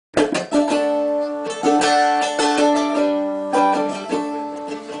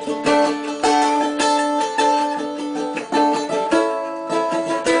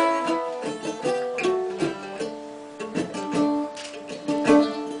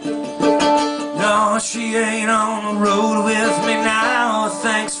Oh, she ain't on the road with me now,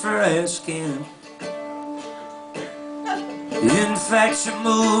 thanks for asking. In fact, she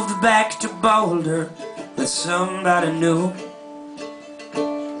moved back to Boulder with somebody new.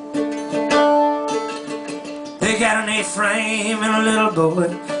 They got an A-frame and a little boy,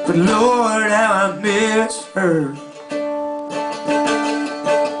 but Lord, how I miss her.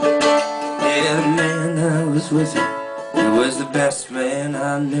 Yeah, the man I was with her, he was the best man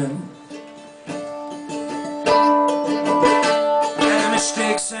I knew. And the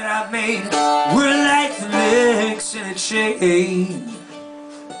mistakes that I've made were like the links in a chain.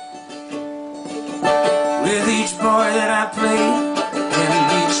 With each boy that I played,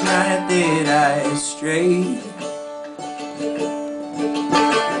 and each night that I strayed.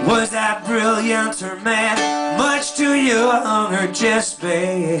 Was I brilliant or mad, much too young or just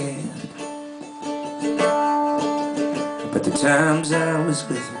bad? But the times I was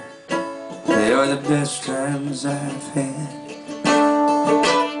with her, they are the best times I've had.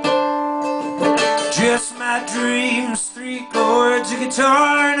 Just my dreams, 3 chords, a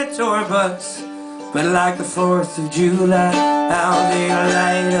guitar and a tour bus. But like the 4th of July, how they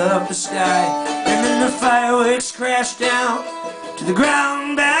light up the sky. And then the fireworks crash down to the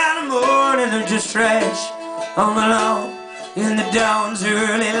ground by the morning. They're just trash on the lawn in the dawn's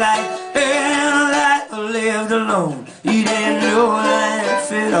early light. And a life lived alone, you didn't know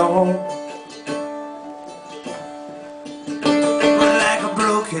life at all. But like a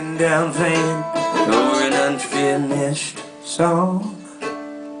broken down van or an unfinished song,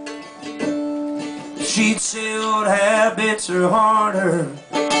 she'd say old habits are harder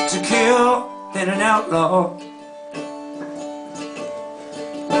to kill than an outlaw.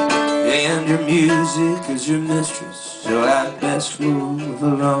 And your music is your mistress, so I'd best move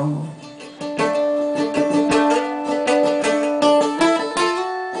along.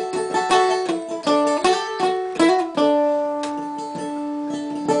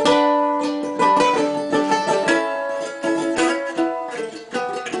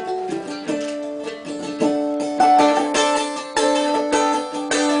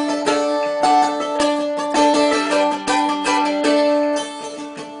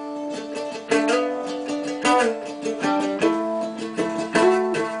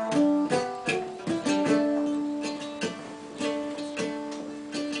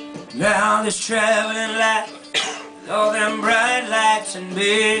 Now this traveling light, all them bright lights and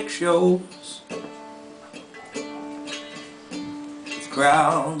big shows, with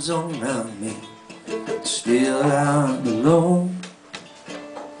crowds all around me, still I'm alone.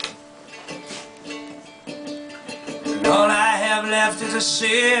 And all I have left is a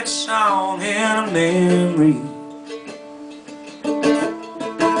sad song and a memory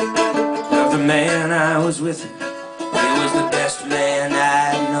of the man I was with. He was the best man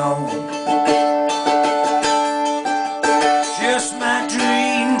I'd known. Just my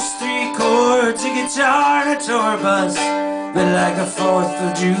dreams, 3 chords, a guitar and a tour bus. But like the 4th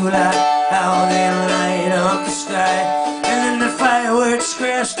of July, how they light up the sky. And then the fireworks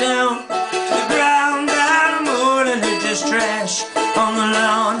crash down to the ground by the morning. They're just trash on the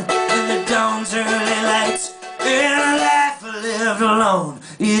lawn in the dawn's early lights. And a life I lived alone,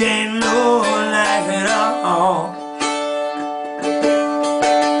 it ain't no life at all.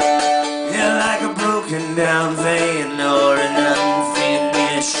 Down van or an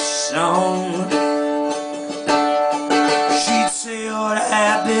unfinished song, she'd say old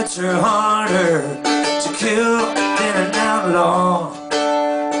habits are harder to kill than an outlaw.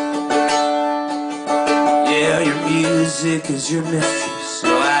 Yeah, your music is your mistress, so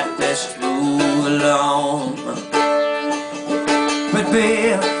I'd best move along. But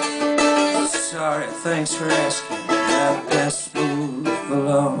babe, sorry, thanks for asking, I'd best move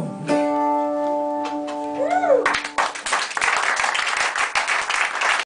along.